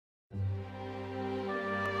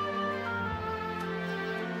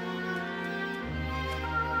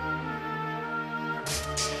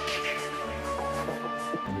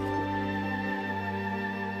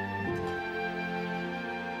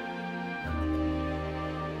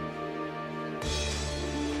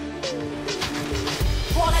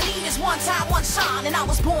All I need is one time, one shine, and I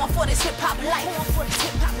was born for this hip-hop life.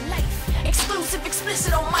 Exclusive,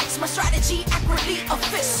 explicit on mics, my strategy accurately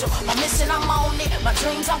official. My mission, I'm on it, my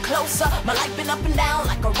dreams, I'm closer. My life been up and down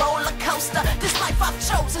like a roller coaster. This life I've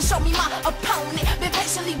chosen, show me my opponent. Been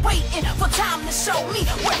patiently waiting for time to show me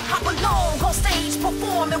where I belong. On stage,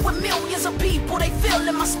 performing with millions of people, they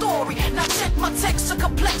feeling my story. Now check my texture,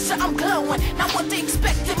 complexion, I'm glowing. Now what they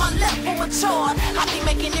expected, my level matured. I be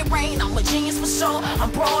making it rain, I'm a genius for sure.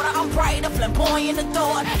 I'm broader, I'm brighter, flamboyant,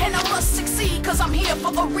 adored. And I must succeed, cause I'm here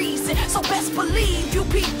for a reason. So best believe you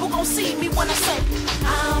people gon' see me when I say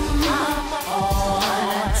I'm on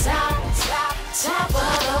top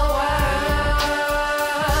of the world,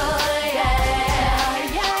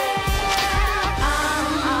 yeah, yeah.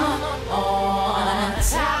 I'm on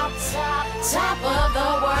top of the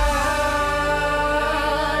world,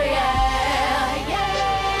 yeah,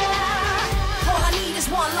 yeah. All I need is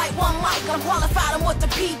one light, one mic. I'm qualified on what the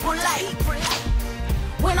people like.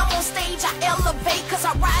 When I'm on stage, I elevate, cause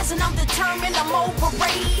I rise and I'm determined, I'm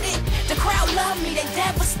overrated. The crowd love me, they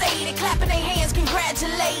devastated, clapping their hands,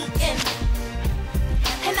 congratulating.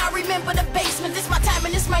 And I remember the basement, this my time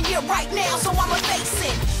and this my year right now, so I'ma face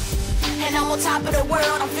it. And I'm on top of the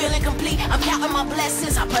world, I'm feeling complete, I'm counting my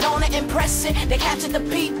blessings, I put on an impression, they captured the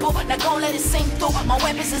people, now gon' let it sink through, my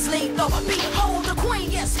weapons is lethal. Behold the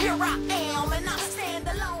queen, yes, here I am, and I